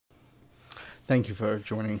Thank you for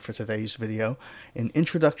joining for today's video, an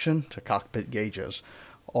introduction to cockpit gauges.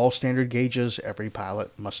 All standard gauges every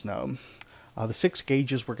pilot must know. The 6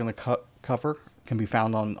 gauges we're going to cover can be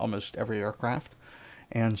found on almost every aircraft.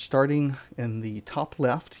 And starting in the top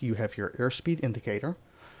left, you have your airspeed indicator.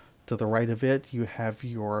 To the right of it, you have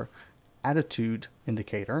your attitude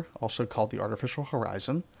indicator, also called the artificial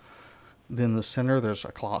horizon. Then in the center, there's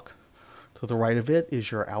a clock. To the right of it is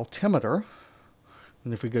your altimeter.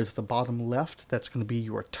 And if we go to the bottom left, that's going to be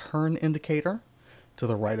your turn indicator. To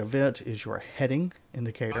the right of it is your heading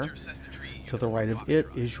indicator. To the right of it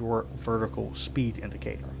is your vertical speed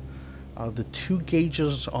indicator. The 2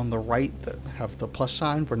 gauges on the right that have the plus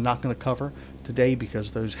sign we're not going to cover today because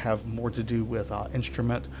those have more to do with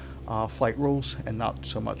instrument flight rules and not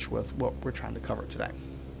so much with what we're trying to cover today.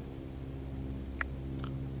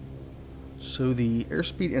 So the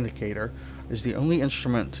airspeed indicator is the only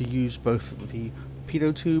instrument to use both the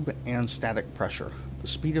pitot tube and static pressure. The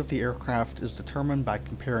speed of the aircraft is determined by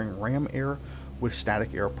comparing ram air with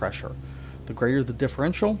static air pressure. The greater the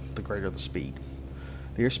differential, the greater the speed.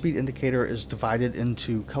 The airspeed indicator is divided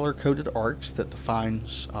into color-coded arcs that define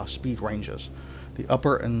speed ranges. The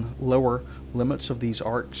upper and lower limits of these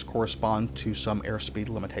arcs correspond to some airspeed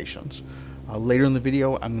limitations. Later in the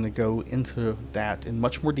video, I'm going to go into that in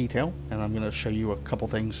much more detail, and I'm going to show you a couple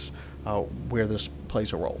things where this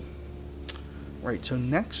plays a role. Right, so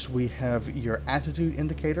next we have your attitude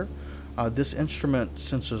indicator. This instrument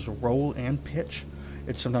senses roll and pitch.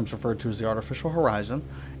 It's sometimes referred to as the artificial horizon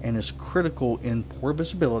and is critical in poor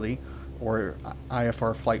visibility or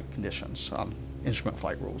IFR flight conditions, instrument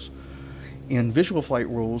flight rules. In visual flight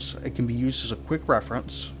rules, it can be used as a quick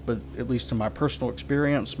reference, but at least in my personal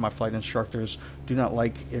experience, my flight instructors do not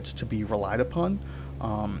like it to be relied upon.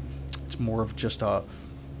 It's more of just a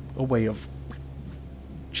way of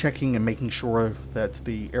checking and making sure that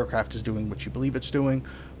the aircraft is doing what you believe it's doing,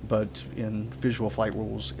 but in visual flight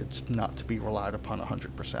rules, it's not to be relied upon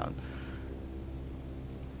 100%.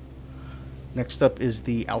 Next up is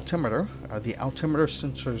the altimeter. The altimeter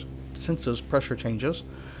senses pressure changes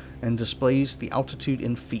and displays the altitude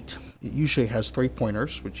in feet. It usually has 3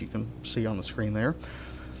 pointers, which you can see on the screen there.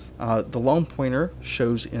 The long pointer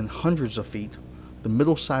shows in hundreds of feet. The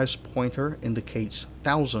middle-sized pointer indicates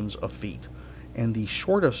thousands of feet. And the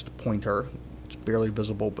shortest pointer, it's barely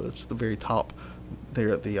visible, but it's the very top there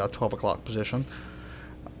at the 12 o'clock position,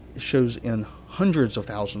 shows in hundreds of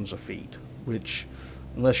thousands of feet, which,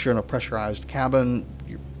 unless you're in a pressurized cabin,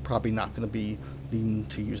 you're probably not going to be needing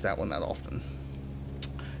to use that one that often.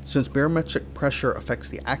 Since barometric pressure affects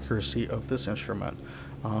the accuracy of this instrument,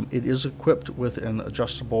 it is equipped with an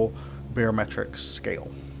adjustable barometric scale.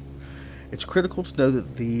 It's critical to know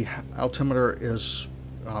that the altimeter is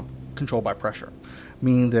controlled by pressure,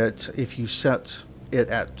 meaning that if you set it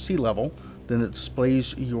at sea level, then it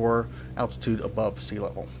displays your altitude above sea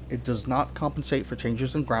level. It does not compensate for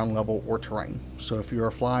changes in ground level or terrain. So if you are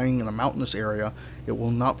flying in a mountainous area, it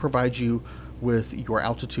will not provide you with your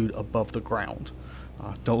altitude above the ground.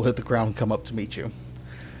 Don't let the ground come up to meet you.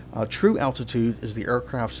 True altitude is the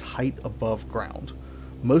aircraft's height above ground.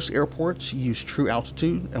 Most airports use true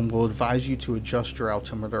altitude and will advise you to adjust your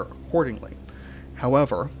altimeter accordingly.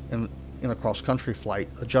 However, in a cross-country flight,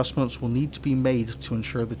 adjustments will need to be made to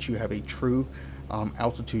ensure that you have a true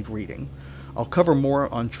altitude reading. I'll cover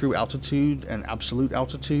more on true altitude and absolute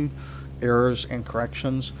altitude, errors and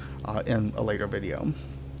corrections in a later video.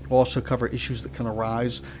 We'll also cover issues that can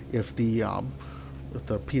arise if the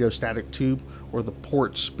pitot tube or the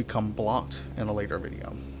ports become blocked in a later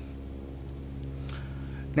video.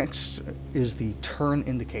 Next is the turn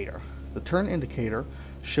indicator. The turn indicator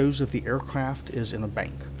shows if the aircraft is in a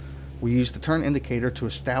bank. We use the turn indicator to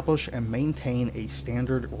establish and maintain a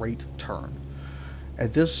standard rate turn.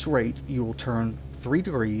 At this rate, you will turn 3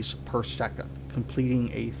 degrees per second,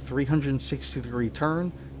 completing a 360-degree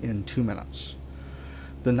turn in 2 minutes.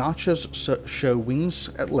 The notches show wings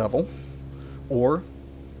at level or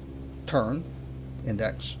turn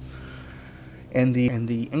index, and the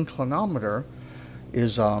inclinometer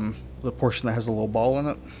is the portion that has a little ball in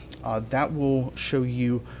it. That will show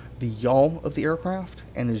you the yaw of the aircraft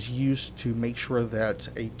and is used to make sure that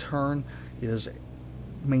a turn is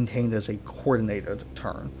maintained as a coordinated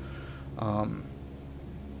turn. An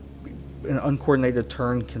uncoordinated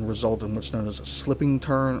turn can result in what's known as a slipping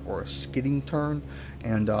turn or a skidding turn,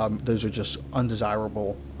 and those are just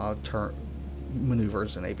undesirable turn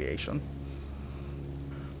maneuvers in aviation.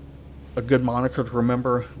 A good moniker to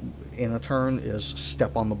remember in a turn is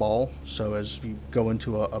step on the ball. So as you go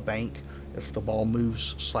into a bank, if the ball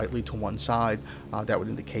moves slightly to one side, that would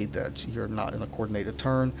indicate that you're not in a coordinated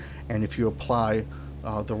turn. And if you apply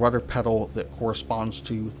the rudder pedal that corresponds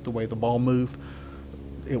to the way the ball moves,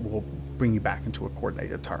 it will bring you back into a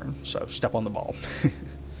coordinated turn. So step on the ball.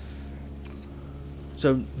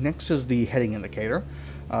 So next is the heading indicator.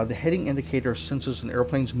 The heading indicator senses an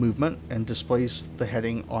airplane's movement and displays the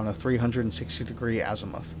heading on a 360-degree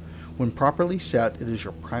azimuth. When properly set, it is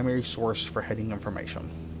your primary source for heading information.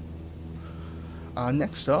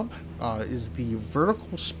 Next up is the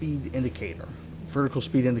vertical speed indicator. Vertical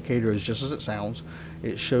speed indicator is just as it sounds.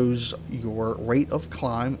 It shows your rate of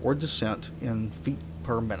climb or descent in feet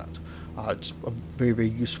per minute. It's a very, very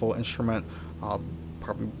useful instrument,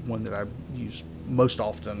 probably one that I use most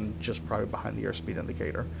often, just probably behind the airspeed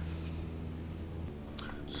indicator.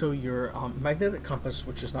 So your magnetic compass,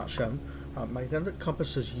 which is not shown, magnetic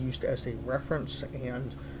compass is used as a reference,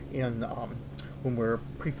 and in when we're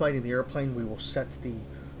pre-flighting the airplane, we will set the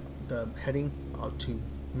heading to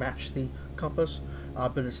match the compass,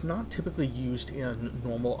 but it's not typically used in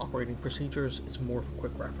normal operating procedures. It's more of a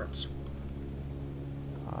quick reference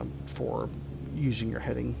for using your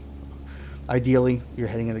heading. Ideally, your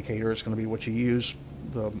heading indicator is going to be what you use.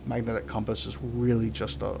 The magnetic compass is really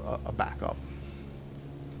just a backup.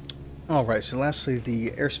 Alright, so lastly,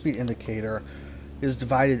 the airspeed indicator is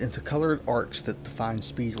divided into colored arcs that define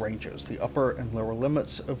speed ranges. The upper and lower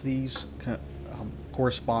limits of these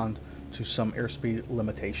correspond to some airspeed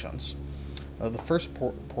limitations. The first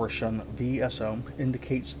portion, VSO,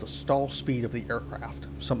 indicates the stall speed of the aircraft,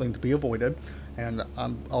 something to be avoided, and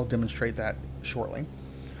I'll demonstrate that shortly.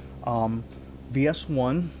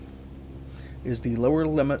 VS1 is the lower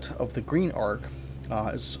limit of the green arc,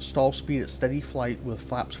 is stall speed at steady flight with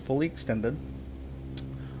flaps fully extended.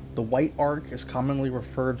 The white arc is commonly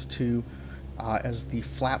referred to as the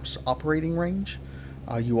flaps operating range.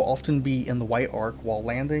 You will often be in the white arc while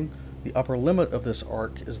landing. The upper limit of this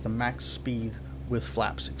arc is the max speed with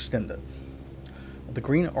flaps extended. The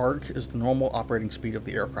green arc is the normal operating speed of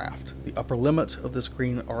the aircraft. The upper limit of this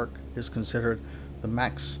green arc is considered the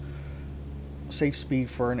max safe speed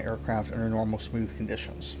for an aircraft under normal smooth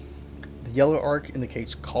conditions. The yellow arc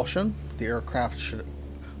indicates caution. The aircraft should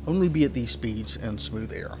only be at these speeds in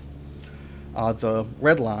smooth air. The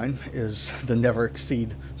red line is the never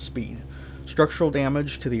exceed speed. Structural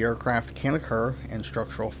damage to the aircraft can occur, and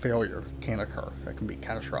structural failure can occur. That can be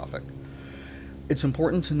catastrophic. It's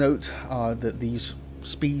important to note that these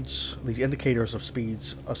speeds, these indicators of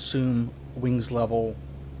speeds, assume wings level,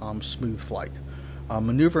 smooth flight.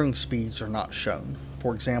 Maneuvering speeds are not shown.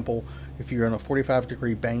 For example, if you're in a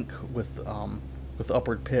 45-degree bank with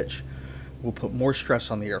upward pitch, will put more stress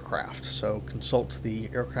on the aircraft. So consult the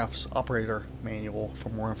aircraft's operator manual for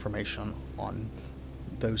more information on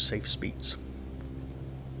those safe speeds.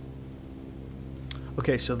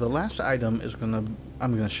 Okay, so the last item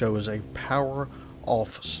I'm gonna show is a power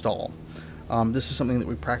off stall. This is something that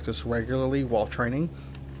we practice regularly while training,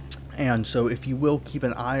 and so if you will keep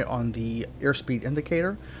an eye on the airspeed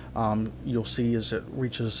indicator, you'll see as it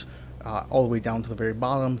reaches all the way down to the very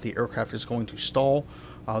bottom, the aircraft is going to stall.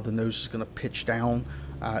 The nose is going to pitch down.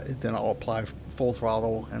 Then I'll apply full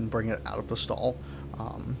throttle and bring it out of the stall.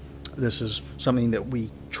 This is something that we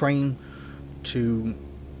train to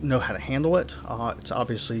know how to handle it. It's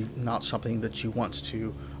obviously not something that you want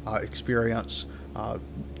to experience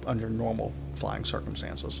under normal flying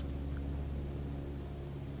circumstances.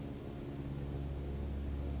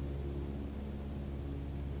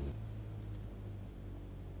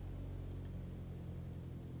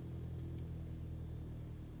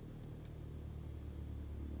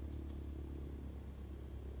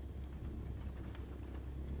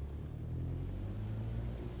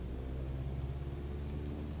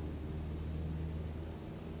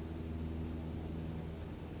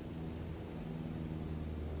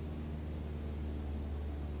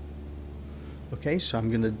 Okay, so I'm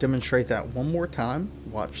going to demonstrate that one more time.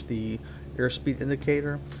 Watch the airspeed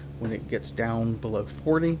indicator. When it gets down below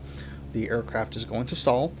 40, the aircraft is going to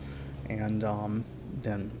stall, and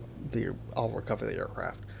then I'll recover the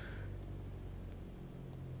aircraft.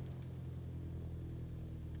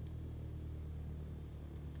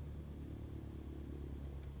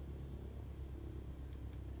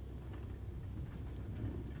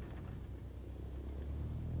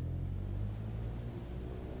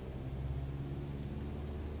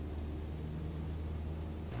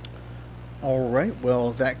 Alright,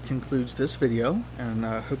 well that concludes this video, and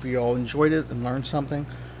I hope you all enjoyed it and learned something.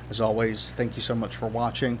 As always, thank you so much for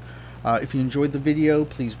watching. If you enjoyed the video,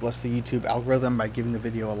 please bless the YouTube algorithm by giving the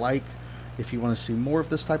video a like. If you want to see more of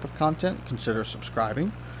this type of content, consider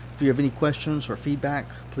subscribing. If you have any questions or feedback,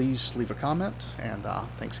 please leave a comment, and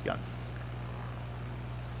thanks again.